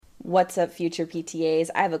What's up, future PTAs?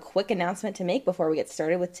 I have a quick announcement to make before we get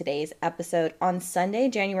started with today's episode. On Sunday,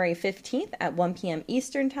 January 15th at 1 p.m.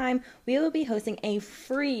 Eastern Time, we will be hosting a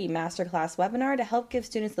free masterclass webinar to help give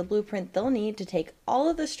students the blueprint they'll need to take all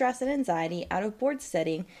of the stress and anxiety out of board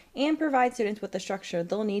studying and provide students with the structure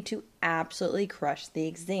they'll need to absolutely crush the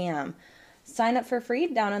exam. Sign up for free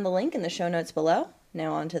down on the link in the show notes below.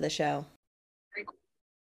 Now on to the show.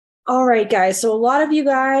 All right, guys. So a lot of you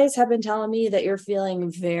guys have been telling me that you're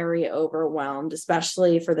feeling very overwhelmed,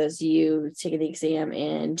 especially for those of you taking the exam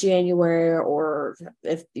in January, or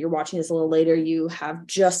if you're watching this a little later, you have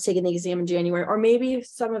just taken the exam in January, or maybe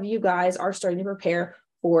some of you guys are starting to prepare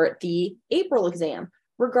for the April exam.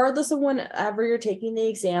 Regardless of whenever you're taking the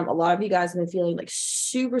exam, a lot of you guys have been feeling like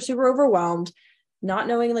super, super overwhelmed, not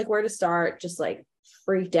knowing like where to start, just like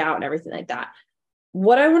freaked out and everything like that.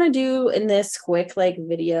 What I want to do in this quick like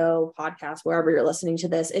video podcast, wherever you're listening to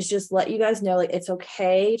this, is just let you guys know like it's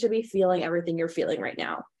okay to be feeling everything you're feeling right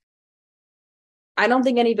now. I don't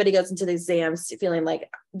think anybody goes into the exams feeling like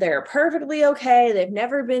they're perfectly okay. They've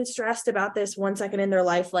never been stressed about this 1 second in their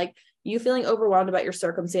life. Like, you feeling overwhelmed about your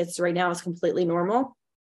circumstances right now is completely normal.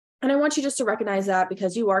 And I want you just to recognize that,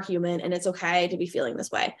 because you are human and it's okay to be feeling this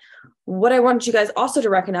way. What I want you guys also to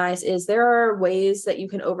recognize is there are ways that you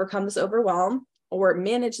can overcome this overwhelm or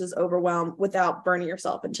manage this overwhelm without burning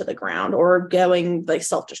yourself into the ground or going like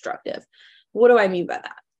self-destructive. What do I mean by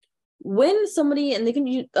that? When somebody, and they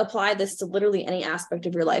can apply this to literally any aspect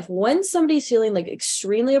of your life, when somebody's feeling like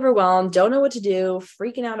extremely overwhelmed, don't know what to do,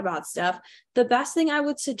 freaking out about stuff, the best thing I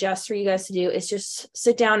would suggest for you guys to do is just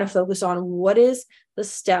sit down and focus on what is the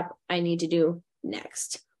step I need to do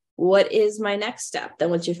next. What is my next step? Then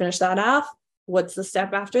once you finish that off, what's the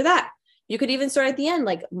step after that? You could even start at the end,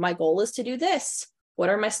 like, my goal is to do this. What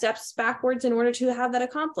are my steps backwards in order to have that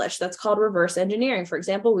accomplished? That's called reverse engineering. For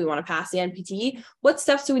example, we want to pass the NPTE. What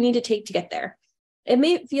steps do we need to take to get there? It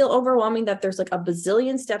may feel overwhelming that there's like a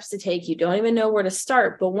bazillion steps to take. You don't even know where to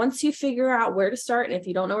start. But once you figure out where to start, and if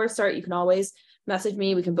you don't know where to start, you can always message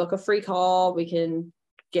me. We can book a free call. We can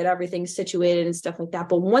get everything situated and stuff like that.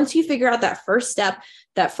 But once you figure out that first step,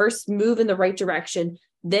 that first move in the right direction,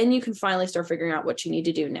 then you can finally start figuring out what you need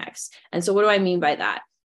to do next. And so what do I mean by that?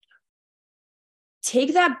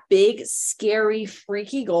 Take that big, scary,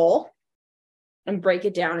 freaky goal and break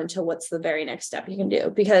it down into what's the very next step you can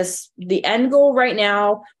do. Because the end goal right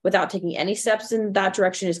now, without taking any steps in that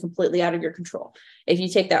direction, is completely out of your control. If you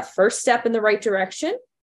take that first step in the right direction,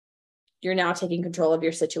 you're now taking control of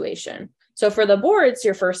your situation. So for the boards,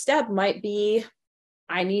 your first step might be,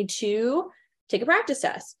 I need to take a practice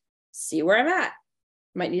test, see where I'm at.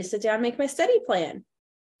 Might need to sit down and make my study plan,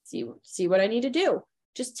 see what I need to do.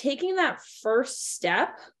 Just taking that first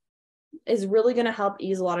step is really going to help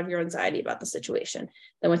ease a lot of your anxiety about the situation.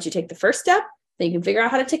 Then once you take the first step, then you can figure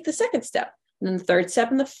out how to take the second step, and then the third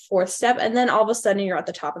step and the fourth step. And then all of a sudden you're at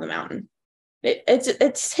the top of the mountain. It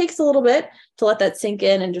takes a little bit to let that sink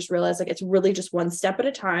in and just realize like it's really just one step at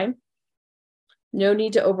a time. No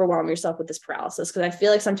need to overwhelm yourself with this paralysis, because I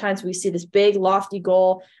feel like sometimes we see this big lofty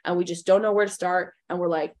goal and we just don't know where to start. And we're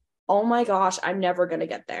like, oh my gosh, I'm never going to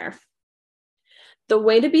get there. The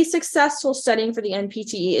way to be successful studying for the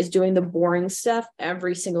NPTE is doing the boring stuff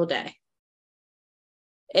every single day.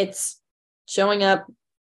 It's showing up,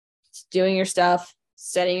 doing your stuff,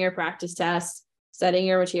 studying your practice tests, studying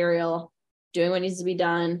your material, doing what needs to be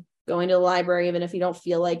done, going to the library, even if you don't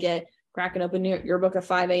feel like it, cracking open your book at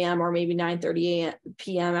 5 a.m. or maybe 9:30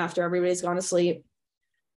 p.m. after everybody's gone to sleep.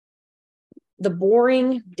 The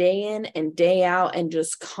boring day in and day out and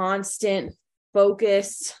just constant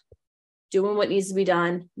focus, doing what needs to be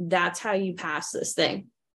done, that's how you pass this thing.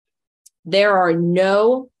 There are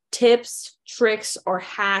no tips, tricks, or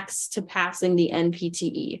hacks to passing the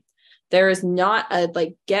NPTE. There is not a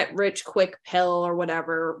like get rich quick pill or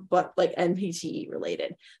whatever, but like NPTE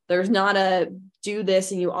related. There's not a do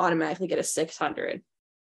this and you automatically get a 600.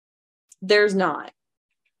 There's not.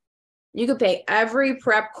 You could pay every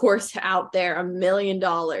prep course out there $1 million,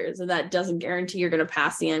 and that doesn't guarantee you're going to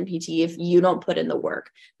pass the NPTE if you don't put in the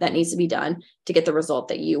work that needs to be done to get the result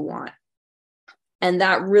that you want. And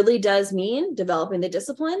that really does mean developing the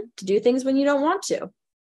discipline to do things when you don't want to.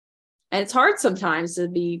 And it's hard sometimes to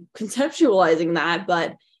be conceptualizing that,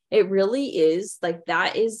 but it really is like,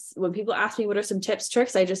 that is when people ask me, what are some tips,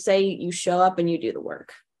 tricks? I just say you show up and you do the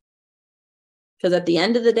work. Because at the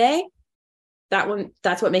end of the day,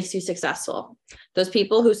 that's what makes you successful. Those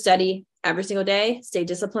people who study every single day, stay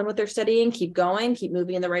disciplined with their studying, keep going, keep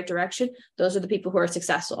moving in the right direction. Those are the people who are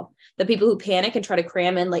successful. The people who panic and try to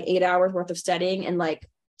cram in like 8 hours worth of studying in like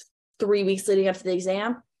 3 weeks leading up to the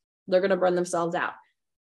exam, they're going to burn themselves out.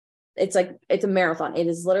 it's a marathon. It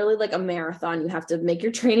is literally like a marathon. You have to make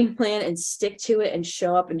your training plan and stick to it and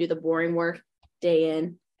show up and do the boring work day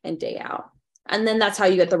in and day out. And then that's how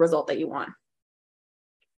you get the result that you want.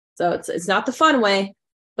 So it's not the fun way,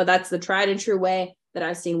 but that's the tried and true way that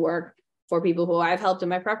I've seen work for people who I've helped in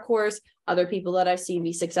my prep course, other people that I've seen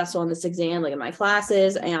be successful in this exam, like in my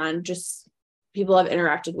classes, and just people I've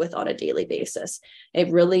interacted with on a daily basis.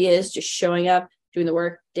 It really is just showing up, doing the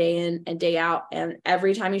work day in and day out. And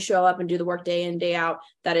every time you show up and do the work day in, day out,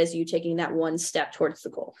 that is you taking that one step towards the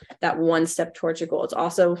goal, that one step towards your goal. It's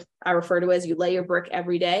also, I refer to it as you lay your brick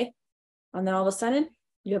every day, and then all of a sudden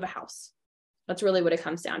you have a house. That's really what it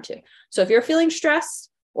comes down to. So if you're feeling stressed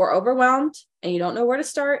or overwhelmed and you don't know where to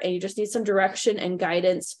start and you just need some direction and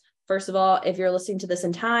guidance, first of all, if you're listening to this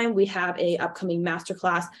in time, we have a upcoming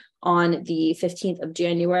masterclass on the 15th of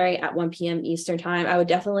January at 1 p.m. Eastern time. I would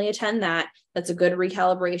definitely attend that. That's a good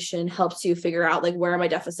recalibration, helps you figure out like, where are my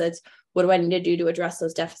deficits? What do I need to do to address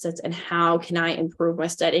those deficits? And how can I improve my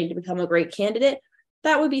studying to become a great candidate?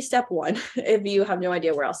 That would be step one if you have no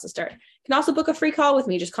idea where else to start. You can also book a free call with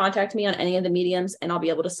me. Just contact me on any of the mediums and I'll be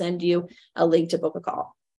able to send you a link to book a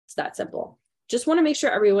call. It's that simple. Just want to make sure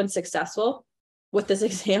everyone's successful with this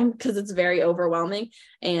exam because it's very overwhelming.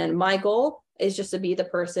 And my goal is just to be the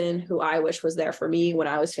person who I wish was there for me when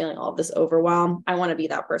I was feeling all of this overwhelm. I want to be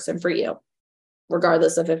that person for you,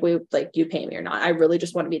 regardless of if you pay me or not. I really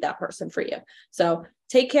just want to be that person for you. So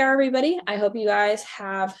take care, everybody. I hope you guys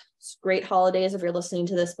have great holidays if you're listening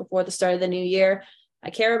to this before the start of the new year. I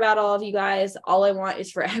care about all of you guys. All I want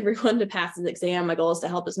is for everyone to pass this exam. My goal is to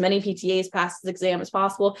help as many PTAs pass this exam as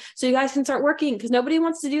possible so you guys can start working, because nobody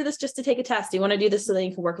wants to do this just to take a test. You want to do this so that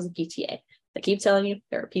you can work as a PTA. I keep telling you,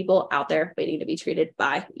 there are people out there waiting to be treated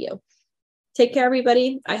by you. Take care,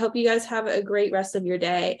 everybody. I hope you guys have a great rest of your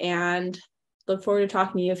day and look forward to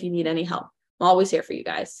talking to you if you need any help. I'm always here for you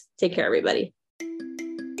guys. Take care, everybody.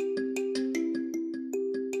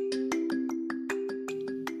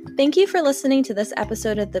 Thank you for listening to this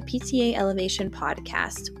episode of the PTA Elevation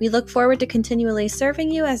Podcast. We look forward to continually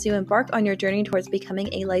serving you as you embark on your journey towards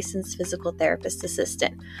becoming a licensed physical therapist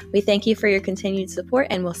assistant. We thank you for your continued support,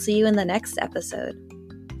 and we'll see you in the next episode.